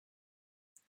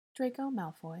Draco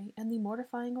Malfoy and the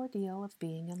Mortifying Ordeal of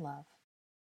Being in Love.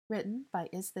 Written by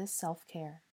Is This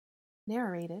Self-Care?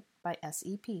 Narrated by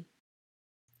S.E.P.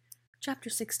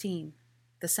 Chapter 16.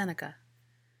 The Seneca.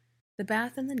 The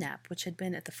bath and the nap, which had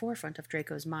been at the forefront of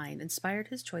Draco's mind, inspired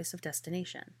his choice of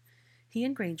destination. He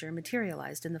and Granger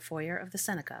materialized in the foyer of the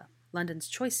Seneca, London's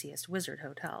choicest wizard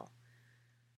hotel.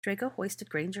 Draco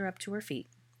hoisted Granger up to her feet.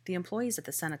 The employees at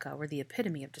the Seneca were the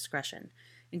epitome of discretion,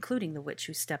 including the witch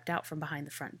who stepped out from behind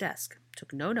the front desk,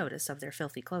 took no notice of their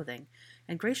filthy clothing,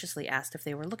 and graciously asked if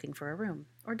they were looking for a room,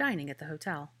 or dining at the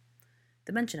hotel.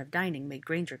 The mention of dining made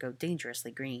Granger go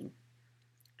dangerously green.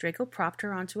 Draco propped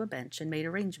her onto a bench and made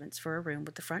arrangements for a room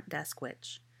with the front desk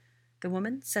witch. The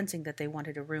woman, sensing that they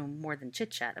wanted a room more than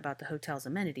chit-chat about the hotel's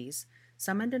amenities,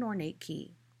 summoned an ornate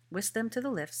key, whisked them to the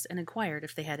lifts, and inquired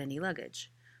if they had any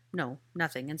luggage. No,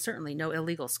 nothing, and certainly no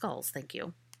illegal skulls, thank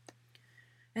you.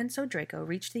 And so Draco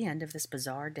reached the end of this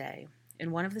bizarre day,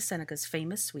 in one of the Seneca's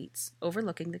famous suites,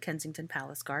 overlooking the Kensington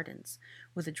Palace gardens,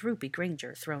 with a droopy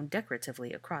Granger thrown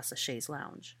decoratively across a chaise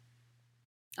lounge.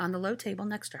 On the low table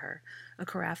next to her, a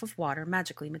carafe of water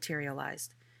magically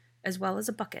materialized, as well as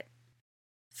a bucket.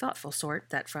 Thoughtful sort,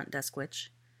 that front desk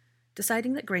witch.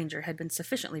 Deciding that Granger had been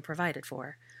sufficiently provided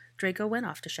for, Draco went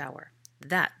off to shower.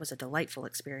 That was a delightful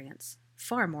experience,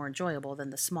 far more enjoyable than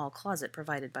the small closet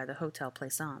provided by the Hotel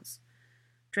Plaisance.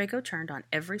 Draco turned on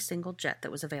every single jet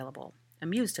that was available,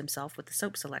 amused himself with the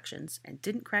soap selections, and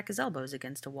didn't crack his elbows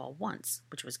against a wall once,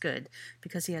 which was good,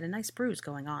 because he had a nice bruise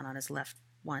going on his left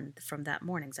one from that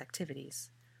morning's activities.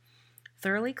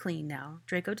 Thoroughly clean now,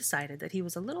 Draco decided that he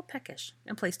was a little peckish,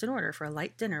 and placed an order for a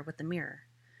light dinner with the mirror.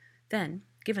 Then,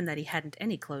 given that he hadn't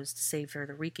any clothes to save for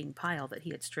the reeking pile that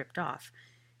he had stripped off,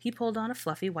 he pulled on a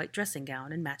fluffy white dressing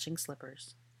gown and matching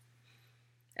slippers.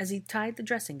 As he tied the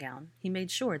dressing gown, he made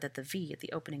sure that the V at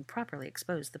the opening properly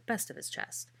exposed the best of his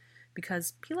chest,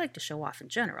 because he liked to show off in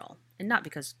general, and not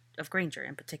because of Granger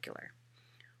in particular.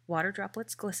 Water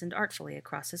droplets glistened artfully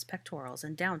across his pectorals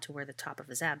and down to where the top of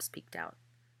his abs peeked out.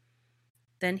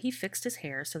 Then he fixed his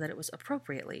hair so that it was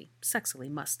appropriately,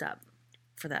 sexily mussed up,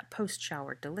 for that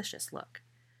post-shower delicious look.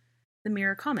 The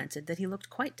mirror commented that he looked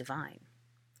quite divine.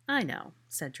 "I know,"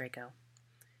 said Draco.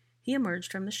 He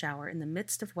emerged from the shower in the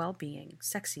midst of well-being,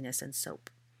 sexiness, and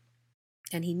soap.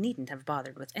 And he needn't have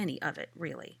bothered with any of it,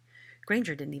 really.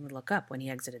 Granger didn't even look up when he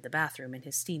exited the bathroom in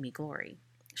his steamy glory.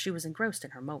 She was engrossed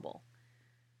in her mobile.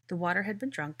 The water had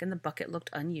been drunk and the bucket looked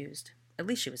unused. At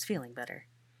least she was feeling better.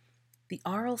 "The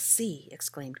Aral Sea!"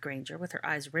 exclaimed Granger, with her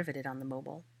eyes riveted on the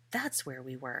mobile. "That's where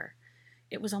we were.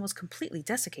 It was almost completely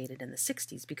desiccated in the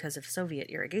 60s because of Soviet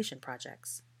irrigation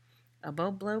projects." A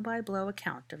blow-by-blow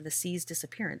account of the sea's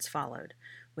disappearance followed,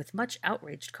 with much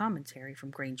outraged commentary from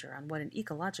Granger on what an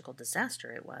ecological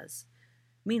disaster it was.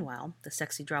 Meanwhile, the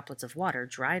sexy droplets of water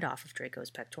dried off of Draco's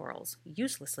pectorals,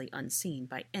 uselessly unseen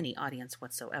by any audience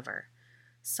whatsoever.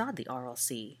 Sod the Aral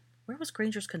Sea. Where was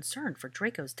Granger's concern for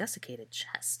Draco's desiccated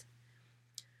chest?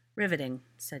 "Riveting,"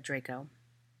 said Draco.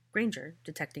 Granger,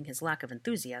 detecting his lack of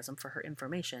enthusiasm for her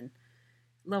information,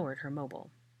 lowered her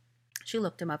mobile. She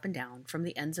looked him up and down, from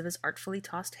the ends of his artfully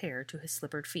tossed hair to his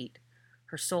slippered feet.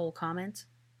 Her sole comment,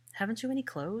 "Haven't you any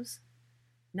clothes?"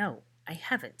 "No, I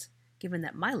haven't, given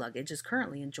that my luggage is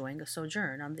currently enjoying a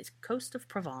sojourn on the coast of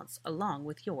Provence along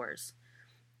with yours."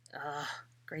 Ugh,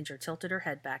 Granger tilted her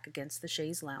head back against the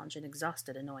chaise lounge in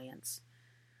exhausted annoyance.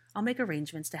 "I'll make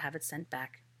arrangements to have it sent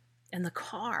back. And the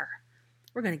car!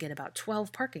 We're going to get about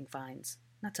 12 parking fines,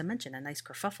 not to mention a nice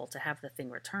kerfuffle to have the thing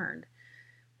returned.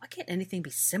 Why can't anything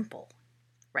be simple?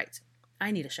 Right,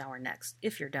 I need a shower next,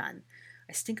 if you're done.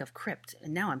 I stink of crypt,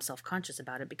 and now I'm self-conscious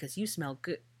about it because you smell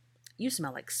good. You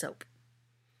smell like soap."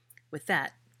 With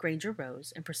that, Granger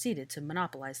rose and proceeded to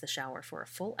monopolize the shower for a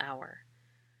full hour.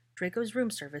 Draco's room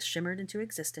service shimmered into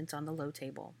existence on the low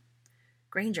table.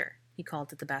 "Granger," he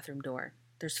called at the bathroom door.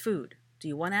 "There's food. Do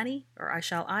you want any, or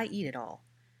shall I eat it all?"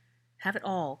 "Have it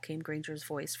all," came Granger's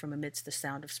voice from amidst the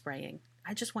sound of spraying.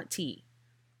 "I just want tea."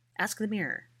 "Ask the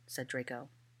mirror," said Draco.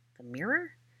 "The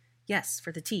mirror?" "Yes,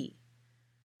 for the tea."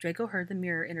 Draco heard the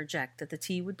mirror interject that the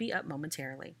tea would be up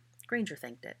momentarily. Granger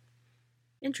thanked it.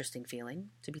 Interesting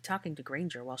feeling, to be talking to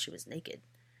Granger while she was naked.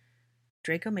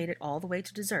 Draco made it all the way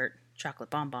to dessert, chocolate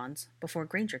bonbons, before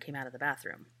Granger came out of the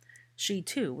bathroom. She,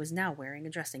 too, was now wearing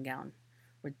a dressing gown,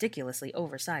 ridiculously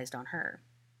oversized on her.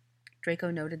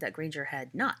 Draco noted that Granger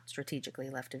had not strategically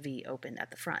left a V open at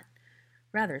the front.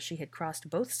 Rather, she had crossed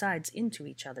both sides into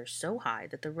each other so high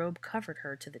that the robe covered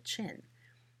her to the chin.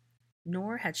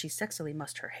 Nor had she sexily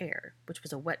mussed her hair, which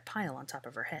was a wet pile on top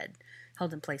of her head,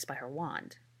 held in place by her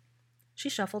wand. She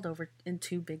shuffled over in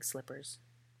 2 big slippers.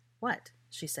 "What?"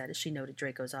 she said as she noted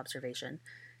Draco's observation.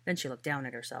 Then she looked down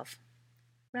at herself.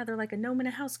 Rather like a gnome in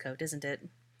a housecoat, isn't it?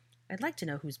 I'd like to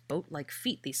know whose boat-like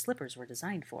feet these slippers were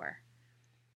designed for.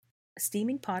 A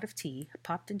steaming pot of tea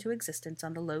popped into existence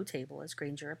on the low table as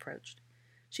Granger approached.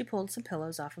 She pulled some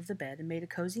pillows off of the bed and made a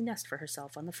cozy nest for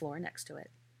herself on the floor next to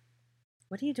it.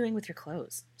 "What are you doing with your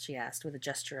clothes?" she asked with a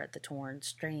gesture at the torn,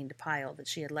 strained pile that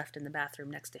she had left in the bathroom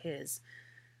next to his.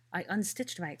 "I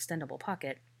unstitched my extendable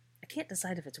pocket. I can't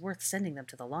decide if it's worth sending them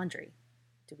to the laundry.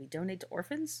 Do we donate to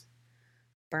orphans?"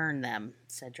 "Burn them,"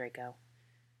 said Draco.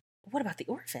 "What about the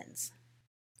orphans?"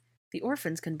 "The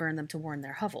orphans can burn them to warm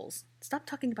their hovels. Stop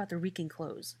talking about the reeking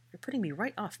clothes. You're putting me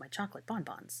right off my chocolate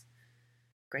bonbons."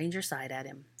 Granger sighed at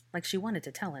him, like she wanted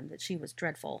to tell him that she was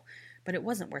dreadful, but it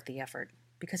wasn't worth the effort,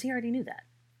 because he already knew that.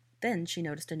 Then she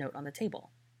noticed a note on the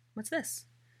table. "What's this?"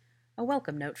 "A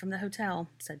welcome note from the hotel,"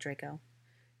 said Draco.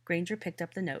 Granger picked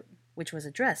up the note, which was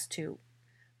addressed to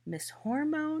Miss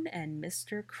Hormone and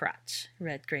Mr. Crotch,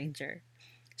 read Granger.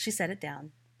 She set it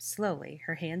down. Slowly,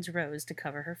 her hands rose to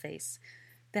cover her face.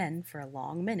 Then, for a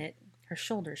long minute, her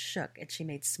shoulders shook and she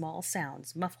made small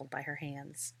sounds muffled by her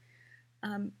hands.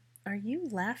 Are you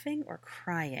laughing or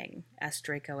crying?" asked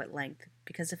Draco at length,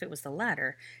 because if it was the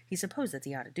latter, he supposed that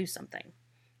he ought to do something.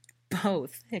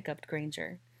 "Both," hiccuped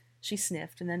Granger. She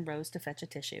sniffed and then rose to fetch a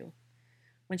tissue.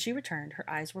 When she returned, her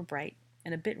eyes were bright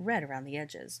and a bit red around the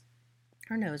edges.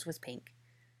 Her nose was pink.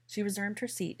 She resumed her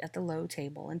seat at the low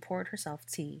table and poured herself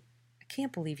tea. "I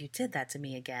can't believe you did that to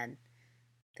me again."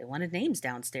 "They wanted names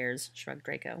downstairs," shrugged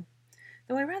Draco.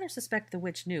 "Though I rather suspect the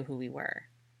witch knew who we were."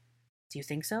 "Do you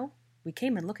think so? We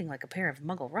came in looking like a pair of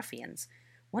Muggle ruffians,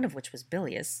 one of which was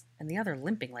bilious, and the other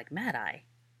limping like Mad-Eye."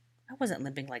 "I wasn't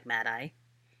limping like Mad-Eye."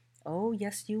 "Oh,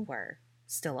 yes, you were.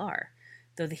 Still are,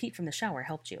 though the heat from the shower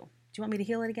helped you. Do you want me to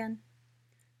heal it again?"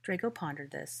 Draco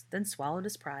pondered this, then swallowed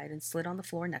his pride and slid on the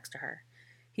floor next to her.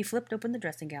 He flipped open the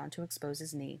dressing gown to expose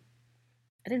his knee.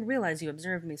 "I didn't realize you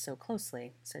observed me so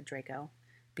closely," said Draco,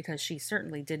 because she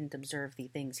certainly didn't observe the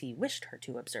things he wished her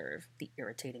to observe, the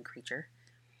irritating creature.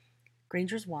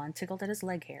 Granger's wand tickled at his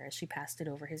leg hair as she passed it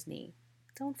over his knee.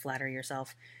 "Don't flatter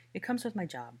yourself. It comes with my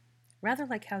job. Rather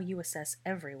like how you assess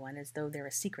everyone as though they're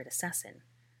a secret assassin."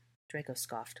 Draco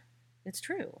scoffed. "It's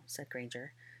true," said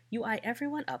Granger. "You eye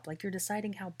everyone up like you're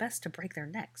deciding how best to break their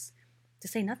necks. To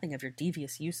say nothing of your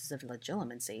devious uses of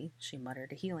legilimency," she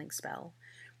muttered a healing spell,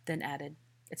 then added,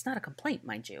 "It's not a complaint,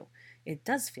 mind you. It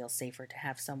does feel safer to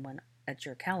have someone at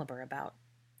your caliber about,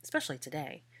 especially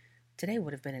today. Today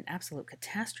would have been an absolute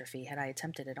catastrophe had I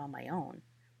attempted it on my own."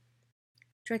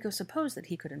 Draco supposed that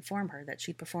he could inform her that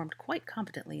she'd performed quite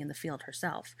competently in the field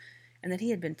herself, and that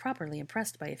he had been properly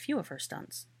impressed by a few of her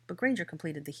stunts, but Granger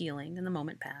completed the healing, and the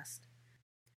moment passed.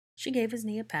 She gave his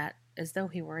knee a pat, as though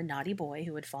he were a naughty boy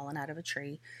who had fallen out of a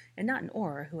tree, and not an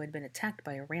Auror who had been attacked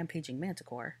by a rampaging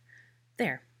manticore.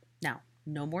 "There. Now,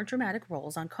 no more dramatic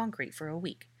rolls on concrete for a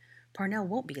week. Parnell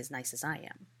won't be as nice as I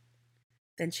am."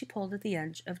 Then she pulled at the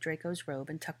edge of Draco's robe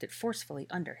and tucked it forcefully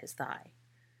under his thigh.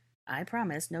 "I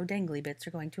promise no dangly bits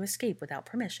are going to escape without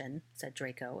permission," said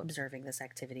Draco, observing this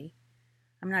activity.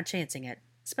 "I'm not chancing it,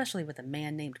 especially with a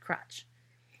man named Crotch."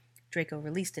 Draco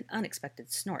released an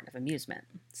unexpected snort of amusement,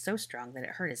 so strong that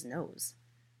it hurt his nose.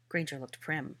 Granger looked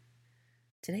prim.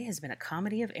 "Today has been a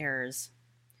comedy of errors."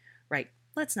 "Right,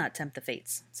 let's not tempt the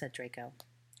fates," said Draco,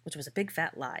 which was a big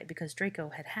fat lie, because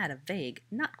Draco had had a vague,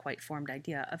 not quite formed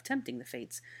idea of tempting the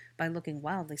fates by looking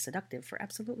wildly seductive for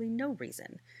absolutely no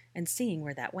reason, and seeing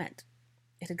where that went.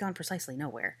 It had gone precisely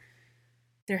nowhere.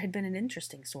 There had been an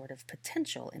interesting sort of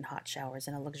potential in hot showers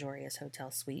in a luxurious hotel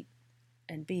suite,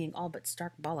 and being all but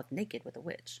stark bollock naked with a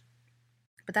witch.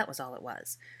 But that was all it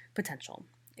was. Potential.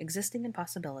 Existing in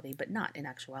possibility, but not in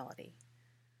actuality.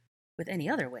 With any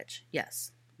other witch,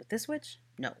 yes. With this witch,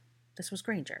 no. This was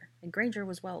Granger, and Granger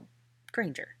was, well,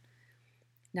 Granger.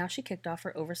 Now she kicked off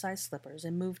her oversized slippers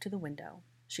and moved to the window.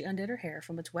 She undid her hair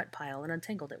from its wet pile and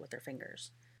untangled it with her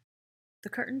fingers. The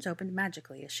curtains opened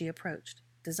magically as she approached,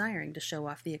 desiring to show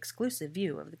off the exclusive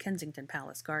view of the Kensington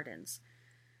Palace gardens.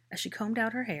 As she combed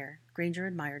out her hair, Granger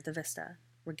admired the vista,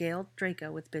 regaled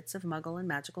Draco with bits of Muggle and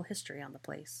magical history on the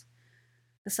place.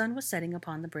 The sun was setting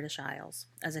upon the British Isles,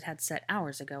 as it had set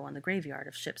hours ago on the graveyard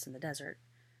of ships in the desert.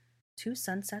 "2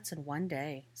 sunsets in one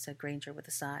day," said Granger with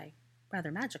a sigh.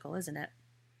 "Rather magical, isn't it?"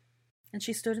 And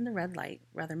she stood in the red light,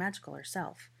 rather magical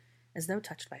herself, as though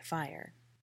touched by fire.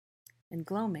 And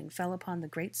gloaming fell upon the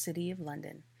great city of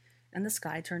London, and the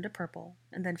sky turned to purple,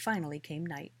 and then finally came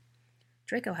night.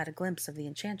 Draco had a glimpse of the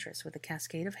enchantress with a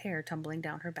cascade of hair tumbling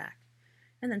down her back,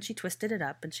 and then she twisted it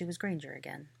up and she was Granger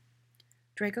again.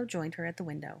 Draco joined her at the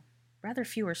window. Rather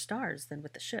fewer stars than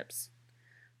with the ships.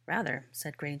 "Rather,"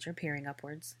 said Granger, peering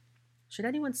upwards. Should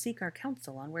anyone seek our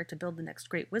counsel on where to build the next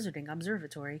great wizarding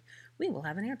observatory, we will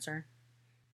have an answer.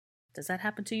 Does that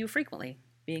happen to you frequently,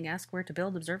 being asked where to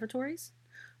build observatories?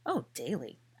 Oh,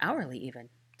 daily, hourly even.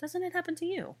 Doesn't it happen to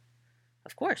you?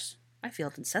 Of course. I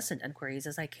field incessant enquiries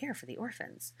as I care for the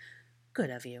orphans. Good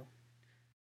of you.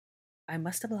 I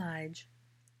must oblige.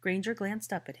 Granger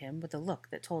glanced up at him with a look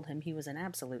that told him he was an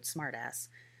absolute smartass.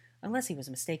 Unless he was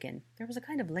mistaken, there was a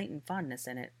kind of latent fondness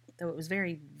in it, though it was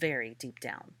very, very deep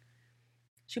down.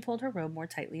 She pulled her robe more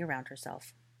tightly around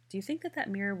herself. Do you think that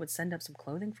mirror would send up some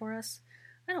clothing for us?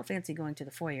 I don't fancy going to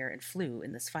the foyer and flu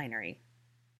in this finery.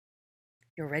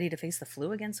 You're ready to face the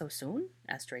flu again so soon?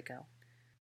 Asked Draco.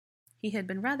 He had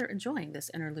been rather enjoying this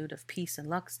interlude of peace and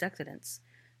luxe decadence,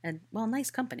 and, well,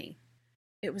 nice company.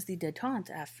 It was the détente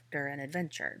after an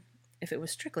adventure. If it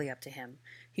was strictly up to him,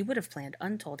 he would have planned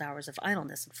untold hours of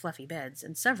idleness in fluffy beds,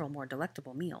 and several more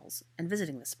delectable meals, and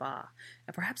visiting the spa,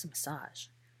 and perhaps a massage.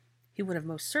 He would have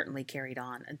most certainly carried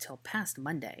on until past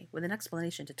Monday, with an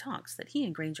explanation to Tonks that he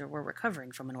and Granger were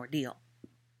recovering from an ordeal.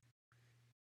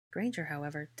 Granger,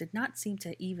 however, did not seem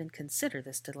to even consider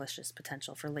this delicious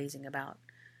potential for lazing about.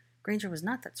 Granger was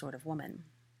not that sort of woman.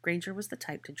 Granger was the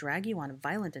type to drag you on a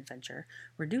violent adventure,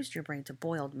 reduce your brain to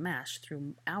boiled mash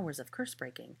through hours of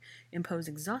curse-breaking, impose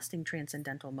exhausting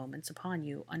transcendental moments upon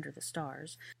you under the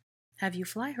stars, have you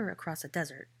fly her across a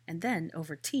desert, and then,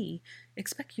 over tea,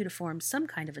 expect you to form some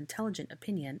kind of intelligent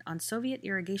opinion on Soviet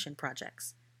irrigation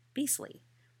projects. Beastly.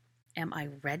 Am I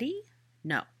ready?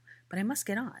 No, but I must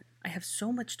get on. I have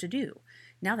so much to do,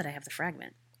 now that I have the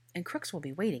fragment, and Crooks will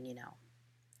be waiting, you know.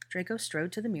 Draco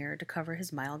strode to the mirror to cover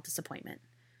his mild disappointment.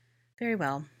 Very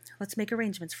well, let's make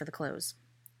arrangements for the clothes.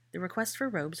 The request for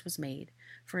robes was made,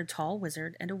 for a tall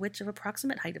wizard and a witch of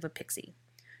approximate height of a pixie.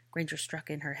 Granger struck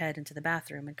in her head into the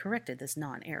bathroom and corrected this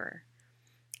non-error.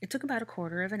 It took about a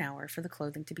quarter of an hour for the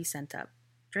clothing to be sent up.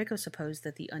 Draco supposed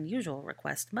that the unusual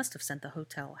request must have sent the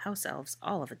hotel house elves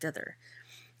all of a dither.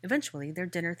 Eventually, their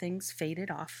dinner things faded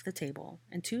off the table,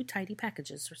 and 2 tidy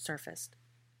packages surfaced.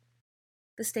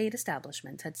 The staid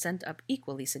establishment had sent up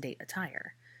equally sedate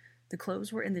attire. The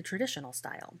clothes were in the traditional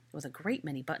style, with a great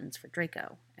many buttons for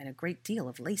Draco, and a great deal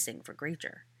of lacing for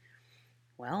Granger.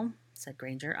 Well, said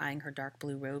Granger, eyeing her dark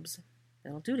blue robes,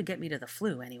 it'll do to get me to the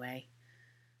flu, anyway.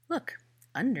 Look,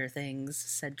 under things,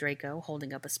 said Draco,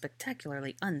 holding up a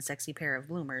spectacularly unsexy pair of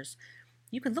bloomers.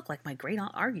 You could look like my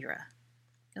great-aunt Argura.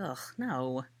 Ugh,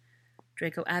 no.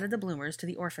 Draco added the bloomers to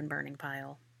the orphan burning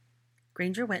pile.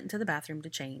 Granger went into the bathroom to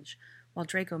change, while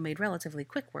Draco made relatively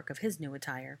quick work of his new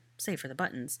attire, save for the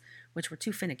buttons, which were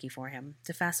too finicky for him,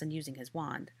 to fasten using his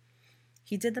wand.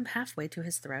 He did them halfway to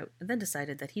his throat, and then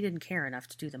decided that he didn't care enough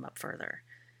to do them up further.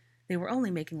 They were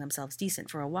only making themselves decent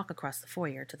for a walk across the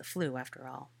foyer to the flu, after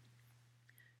all.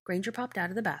 Granger popped out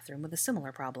of the bathroom with a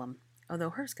similar problem, although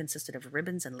hers consisted of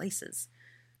ribbons and laces.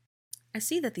 I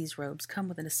see that these robes come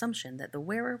with an assumption that the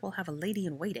wearer will have a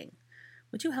lady-in-waiting.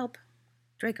 Would you help?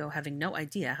 Draco, having no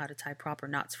idea how to tie proper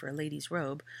knots for a lady's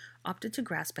robe, opted to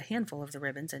grasp a handful of the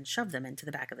ribbons and shove them into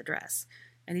the back of the dress,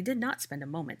 and he did not spend a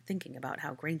moment thinking about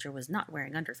how Granger was not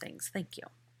wearing underthings, thank you.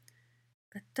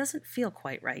 That doesn't feel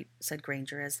quite right, said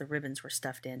Granger as the ribbons were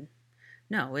stuffed in.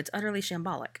 No, it's utterly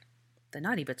shambolic. The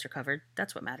naughty bits are covered,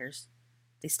 that's what matters.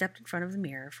 They stepped in front of the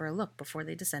mirror for a look before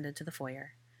they descended to the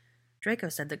foyer. Draco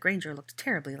said that Granger looked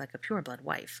terribly like a pureblood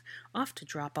wife, off to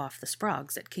drop off the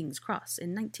Sprogs at King's Cross in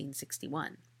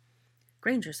 1961.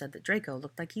 Granger said that Draco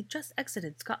looked like he'd just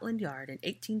exited Scotland Yard in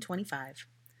 1825.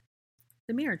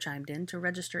 The mirror chimed in to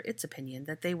register its opinion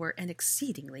that they were an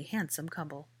exceedingly handsome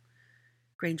couple.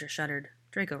 Granger shuddered.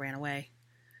 Draco ran away.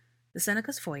 The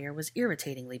Seneca's foyer was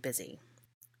irritatingly busy.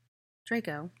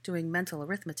 Draco, doing mental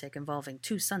arithmetic involving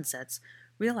 2 sunsets,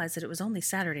 realized that it was only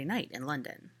Saturday night in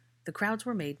London. The crowds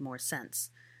were made more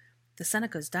sense. The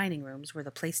Seneca's dining rooms were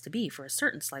the place to be for a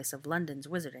certain slice of London's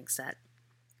wizarding set.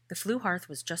 The flue hearth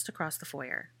was just across the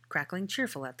foyer, crackling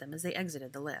cheerful at them as they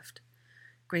exited the lift.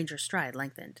 Granger's stride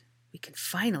lengthened. We can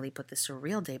finally put this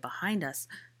surreal day behind us.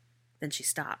 Then she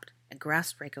stopped, and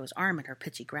grasped Draco's arm in her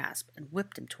pitchy grasp, and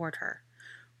whipped him toward her.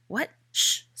 What?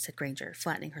 Shh, said Granger,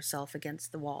 flattening herself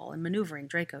against the wall and maneuvering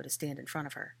Draco to stand in front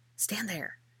of her. Stand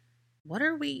there. What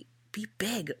are we... Be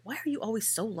big. Why are you always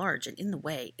so large and in the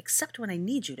way, except when I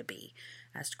need you to be?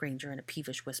 Asked Granger in a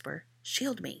peevish whisper.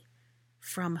 Shield me.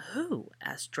 From who?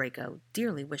 Asked Draco,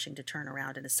 dearly wishing to turn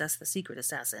around and assess the secret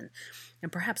assassin,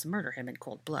 and perhaps murder him in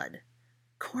cold blood.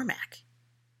 Cormac.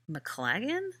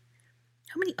 McLagan?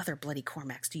 How many other bloody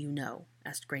Cormacs do you know?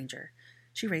 Asked Granger.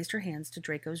 She raised her hands to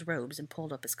Draco's robes and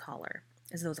pulled up his collar,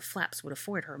 as though the flaps would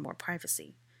afford her more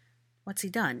privacy. What's he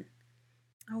done?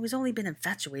 Oh, he's only been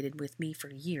infatuated with me for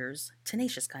years.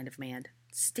 Tenacious kind of man.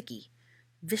 Sticky.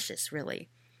 Vicious, really.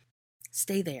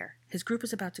 Stay there. His group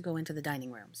is about to go into the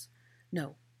dining rooms.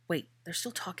 No, wait, they're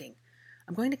still talking.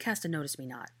 I'm going to cast a notice me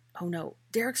not. Oh no,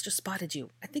 Derek's just spotted you.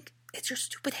 I think it's your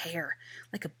stupid hair,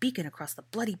 like a beacon across the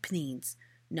bloody Pennines.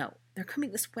 No, they're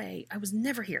coming this way. I was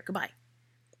never here. Goodbye.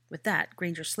 With that,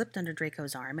 Granger slipped under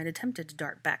Draco's arm and attempted to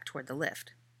dart back toward the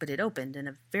lift, but it opened and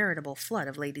a veritable flood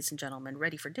of ladies and gentlemen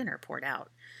ready for dinner poured out,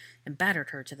 and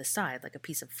battered her to the side like a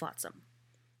piece of flotsam.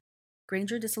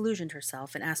 Granger disillusioned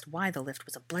herself and asked why the lift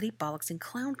was a bloody bollocksing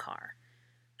clown car.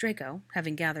 Draco,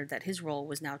 having gathered that his role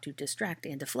was now to distract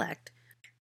and deflect,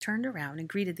 turned around and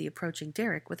greeted the approaching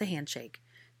Derek with a handshake.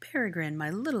 Peregrine, my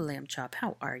little lamb chop,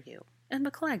 how are you? And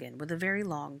McLaggen with a very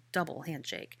long, double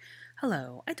handshake.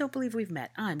 Hello, I don't believe we've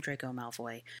met. I'm Draco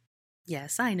Malfoy.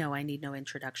 Yes, I know I need no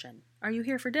introduction. Are you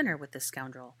here for dinner with this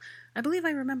scoundrel? I believe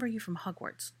I remember you from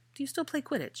Hogwarts. Do you still play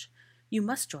Quidditch? You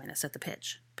must join us at the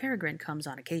pitch. Peregrine comes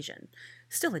on occasion.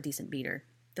 Still a decent beater,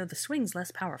 though the swing's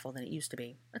less powerful than it used to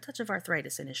be. A touch of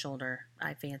arthritis in his shoulder,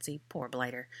 I fancy. Poor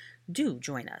blighter. Do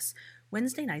join us.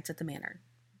 Wednesday nights at the Manor.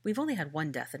 We've only had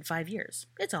one death in 5 years.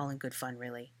 It's all in good fun,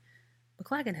 really.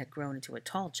 McLaggen had grown into a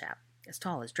tall chap, as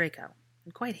tall as Draco,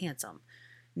 and quite handsome.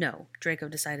 No, Draco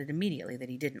decided immediately that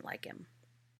he didn't like him.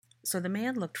 So the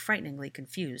man looked frighteningly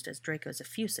confused as Draco's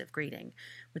effusive greeting,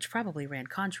 which probably ran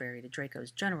contrary to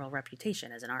Draco's general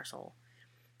reputation as an arsehole.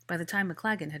 By the time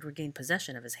McLaggen had regained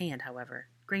possession of his hand, however,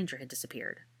 Granger had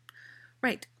disappeared.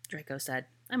 Right, Draco said.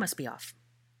 I must be off.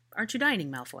 Aren't you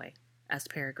dining, Malfoy? Asked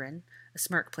Peregrine. A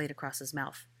smirk played across his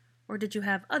mouth. Or did you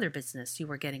have other business you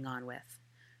were getting on with?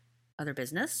 Other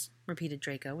business? Repeated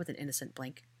Draco with an innocent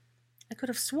blink. I could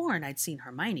have sworn I'd seen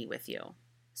Hermione with you,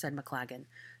 said McLaggen,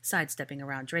 sidestepping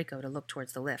around Draco to look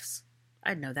towards the lifts.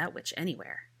 I'd know that witch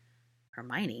anywhere.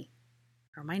 Hermione?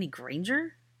 Hermione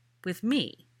Granger? With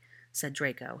me, said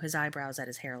Draco, his eyebrows at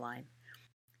his hairline.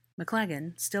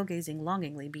 McLaggen, still gazing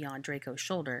longingly beyond Draco's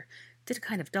shoulder, did a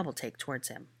kind of double-take towards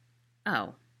him.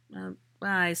 Oh,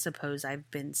 I suppose I've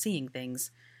been seeing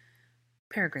things.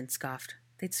 Peregrine scoffed.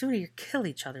 They'd sooner kill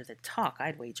each other than talk,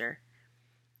 I'd wager.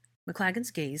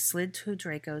 McLaggen's gaze slid to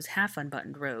Draco's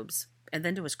half-unbuttoned robes, and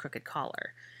then to his crooked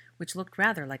collar, which looked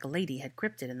rather like a lady had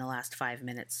gripped it in the last 5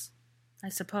 minutes. I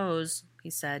suppose, he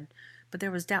said, but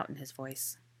there was doubt in his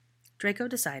voice. Draco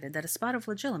decided that a spot of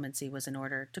legitimacy was in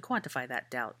order to quantify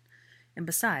that doubt, and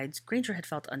besides, Granger had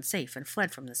felt unsafe and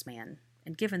fled from this man,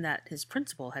 and given that his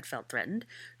principal had felt threatened,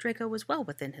 Draco was well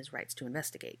within his rights to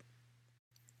investigate.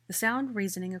 The sound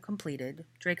reasoning completed,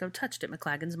 Draco touched at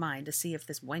McLaggen's mind to see if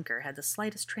this wanker had the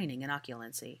slightest training in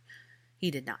oculancy. He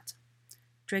did not.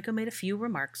 Draco made a few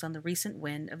remarks on the recent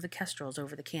win of the Kestrels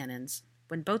over the Cannons.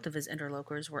 When both of his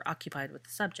interlocutors were occupied with the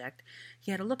subject,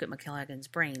 he had a look at McLaggen's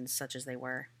brains, such as they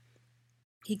were.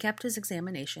 He kept his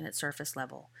examination at surface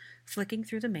level, flicking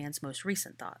through the man's most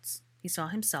recent thoughts. He saw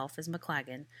himself as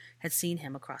McLaggen had seen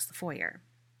him across the foyer,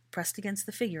 pressed against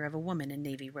the figure of a woman in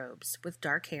navy robes, with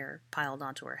dark hair piled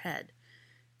onto her head.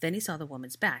 Then he saw the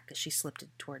woman's back as she slipped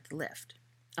toward the lift,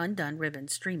 undone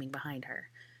ribbons streaming behind her.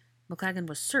 McLaggen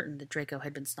was certain that Draco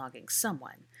had been snogging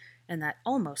someone, and that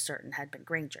almost certain had been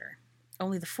Granger.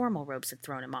 Only the formal robes had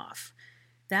thrown him off.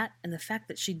 That, and the fact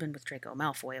that she'd been with Draco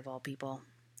Malfoy, of all people.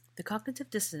 The cognitive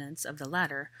dissonance of the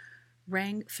latter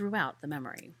rang throughout the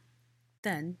memory.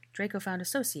 Then Draco found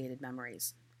associated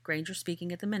memories. Granger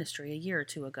speaking at the ministry a year or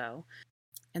two ago,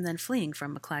 and then fleeing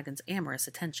from McLaggen's amorous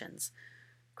attentions.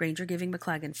 Granger giving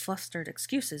McLaggen flustered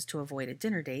excuses to avoid a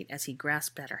dinner date as he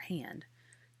grasped at her hand.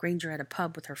 Granger at a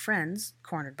pub with her friends,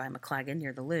 cornered by McLaggen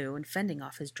near the loo and fending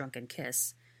off his drunken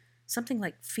kiss. Something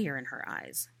like fear in her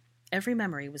eyes. Every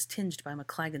memory was tinged by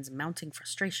McLaggen's mounting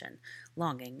frustration,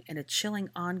 longing, and a chilling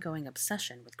ongoing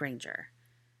obsession with Granger.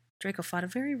 Draco fought a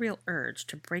very real urge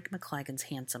to break McLaggen's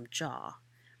handsome jaw.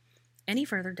 Any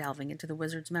further delving into the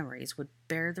wizard's memories would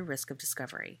bear the risk of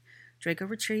discovery. Draco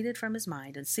retreated from his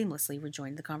mind and seamlessly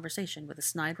rejoined the conversation with a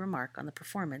snide remark on the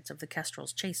performance of the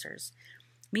Kestrel's chasers.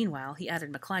 Meanwhile, he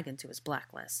added McLaggen to his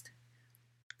blacklist.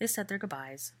 They said their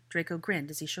goodbyes. Draco grinned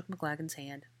as he shook McLaggen's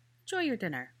hand. Enjoy your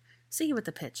dinner. See you at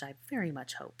the pitch, I very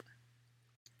much hope.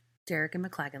 Derek and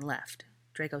McLaggen left.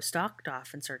 Draco stalked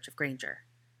off in search of Granger.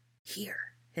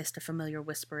 Here, hissed a familiar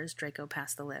whisper as Draco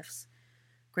passed the lifts.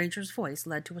 Granger's voice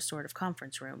led to a sort of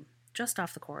conference room, just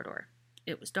off the corridor.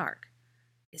 It was dark.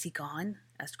 Is he gone?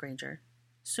 Asked Granger.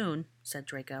 Soon, said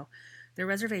Draco. Their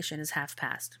reservation is half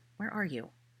past. Where are you?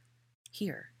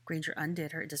 Here. Granger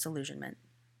undid her disillusionment.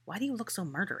 Why do you look so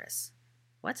murderous?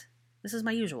 What? This is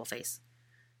my usual face.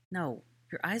 No,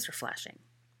 your eyes are flashing.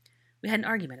 We had an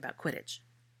argument about Quidditch.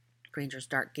 Granger's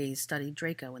dark gaze studied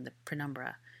Draco in the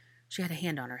penumbra. She had a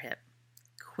hand on her hip.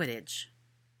 Quidditch.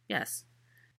 Yes.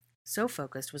 So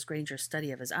focused was Granger's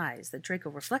study of his eyes that Draco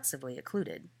reflexively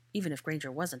occluded, even if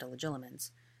Granger wasn't a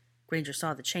Legilimens. Granger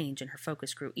saw the change and her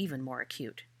focus grew even more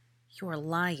acute. "You're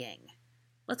lying.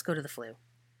 Let's go to the flue."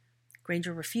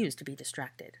 Granger refused to be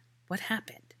distracted. What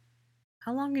happened?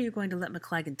 How long are you going to let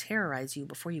McLagan terrorize you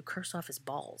before you curse off his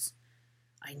balls?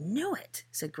 "I knew it,"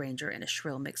 said Granger in a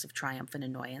shrill mix of triumph and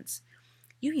annoyance.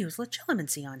 "You use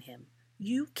legilimency on him.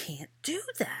 You can't do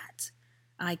that."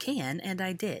 "I can, and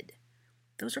I did.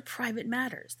 Those are private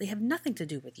matters. They have nothing to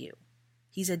do with you.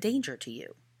 He's a danger to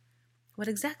you." "What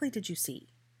exactly did you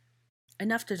see?"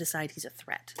 "Enough to decide he's a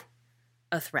threat."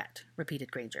 "A threat,"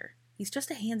 repeated Granger. "He's just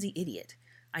a handsy idiot.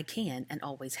 I can, and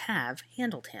always have,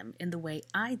 handled him in the way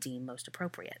I deem most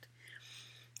appropriate.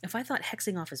 If I thought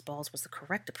hexing off his balls was the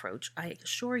correct approach, I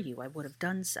assure you I would have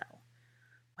done so."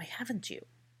 "Why haven't you?"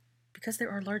 "Because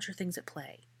there are larger things at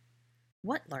play."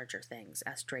 "What larger things?"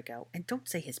 asked Draco, "and don't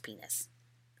say his penis."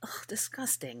 "Ugh,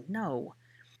 disgusting. No.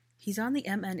 He's on the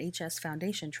MNHS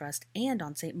Foundation Trust and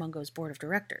on St. Mungo's Board of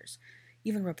Directors.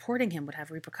 Even reporting him would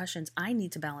have repercussions I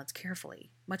need to balance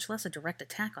carefully, much less a direct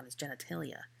attack on his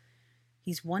genitalia."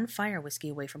 "He's one fire whiskey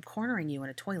away from cornering you in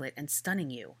a toilet and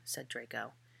stunning you," said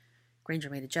Draco.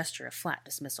 Granger made a gesture of flat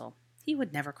dismissal. "He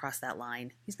would never cross that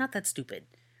line. He's not that stupid.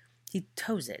 He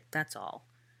toes it, that's all.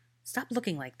 Stop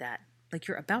looking like that, like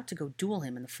you're about to go duel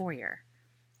him in the foyer."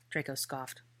 Draco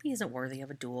scoffed. "He isn't worthy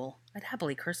of a duel. I'd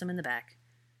happily curse him in the back."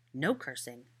 "No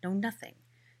cursing. No nothing.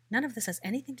 None of this has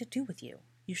anything to do with you.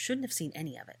 You shouldn't have seen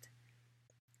any of it."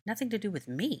 "Nothing to do with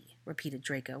me," repeated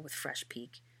Draco with fresh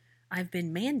pique. "I've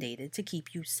been mandated to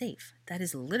keep you safe. That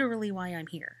is literally why I'm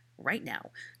here, right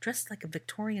now, dressed like a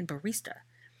Victorian barista,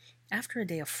 after a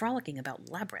day of frolicking about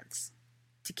labyrinths.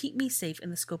 To keep me safe in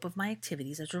the scope of my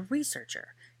activities as a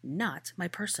researcher, not my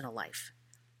personal life.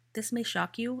 This may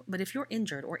shock you, but if you're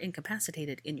injured or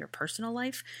incapacitated in your personal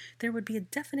life, there would be a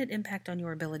definite impact on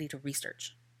your ability to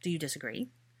research. Do you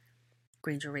disagree?"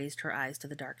 Granger raised her eyes to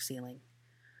the dark ceiling.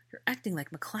 "You're acting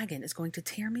like McLagan is going to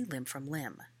tear me limb from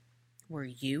limb." "Were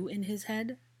you in his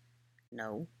head?"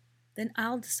 "No." "Then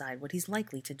I'll decide what he's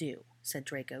likely to do," said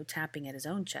Draco, tapping at his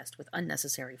own chest with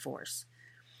unnecessary force.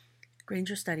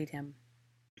 Granger studied him,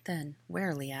 then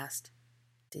warily asked,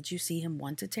 "Did you see him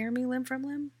want to tear me limb from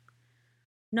limb?"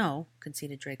 "No,"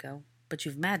 conceded Draco, "but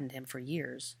you've maddened him for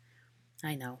years."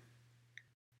 "I know."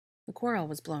 The quarrel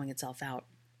was blowing itself out.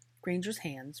 Granger's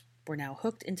hands were now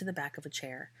hooked into the back of a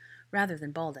chair, rather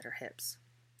than balled at her hips.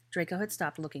 Draco had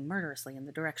stopped looking murderously in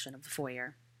the direction of the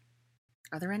foyer.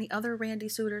 "Are there any other randy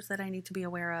suitors that I need to be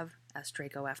aware of?" asked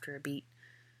Draco after a beat.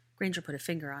 Granger put a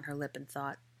finger on her lip and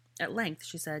thought. At length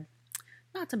she said,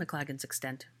 "Not to McLagan's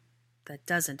extent." "That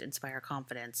doesn't inspire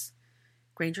confidence."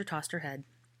 Granger tossed her head.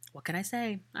 "What can I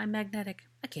say? I'm magnetic.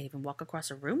 I can't even walk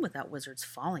across a room without wizards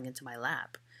falling into my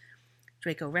lap."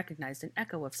 Draco recognized an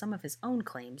echo of some of his own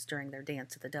claims during their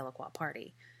dance at the Delacroix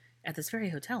party, at this very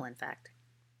hotel, in fact.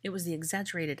 It was the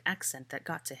exaggerated accent that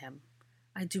got to him.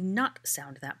 "I do not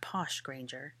sound that posh,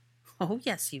 Granger." "Oh,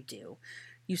 yes, you do.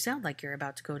 You sound like you're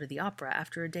about to go to the opera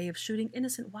after a day of shooting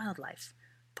innocent wildlife.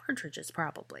 Partridges,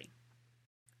 probably."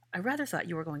 "I rather thought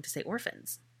you were going to say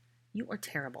orphans." "You are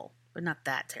terrible, but not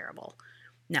that terrible.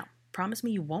 Now, promise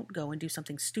me you won't go and do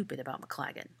something stupid about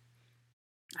McLagan."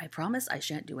 "I promise I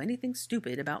shan't do anything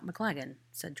stupid about McLagan,"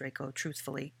 said Draco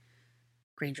truthfully.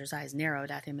 Granger's eyes narrowed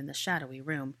at him in the shadowy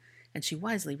room, and she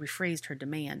wisely rephrased her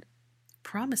demand.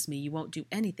 "Promise me you won't do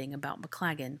anything about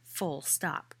McLagan, full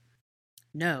stop."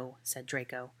 "No," said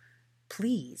Draco.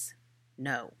 "Please."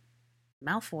 "No."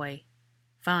 "Malfoy."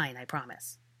 "Fine, I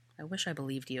promise." "I wish I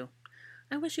believed you."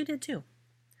 "I wish you did too."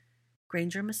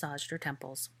 Granger massaged her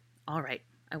temples. "All right,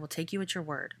 I will take you at your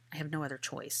word. I have no other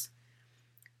choice."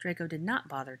 Draco did not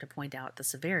bother to point out the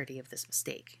severity of this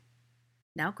mistake.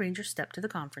 Now Granger stepped to the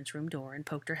conference room door and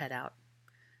poked her head out.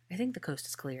 "I think the coast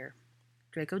is clear."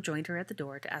 Draco joined her at the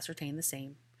door to ascertain the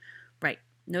same. "Right,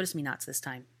 notice me nots this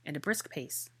time, and a brisk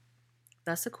pace."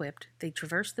 Thus equipped, they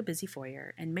traversed the busy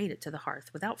foyer and made it to the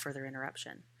hearth without further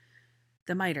interruption.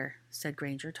 "The mitre," said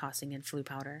Granger, tossing in flue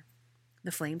powder.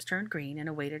 The flames turned green and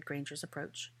awaited Granger's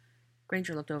approach.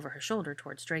 Granger looked over her shoulder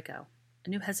towards Draco, a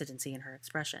new hesitancy in her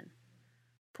expression.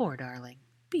 "Poor darling.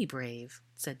 Be brave,"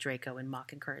 said Draco in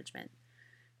mock encouragement.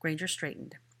 Granger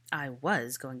straightened. "I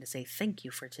was going to say thank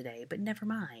you for today, but never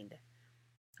mind."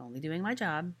 "Only doing my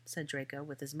job," said Draco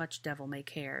with as much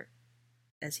devil-may-care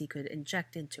as he could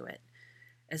inject into it,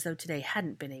 as though today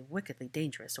hadn't been a wickedly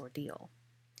dangerous ordeal.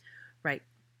 "Right,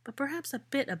 but perhaps a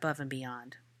bit above and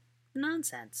beyond."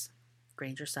 "Nonsense."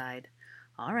 Granger sighed.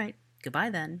 "All right, goodbye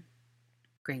then."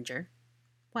 "Granger."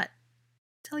 "What?"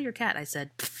 "Tell your cat I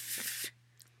said pfft."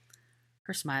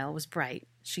 Her smile was bright,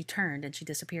 She turned and she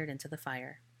disappeared into the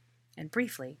fire. And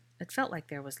briefly, it felt like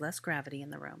there was less gravity in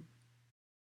the room.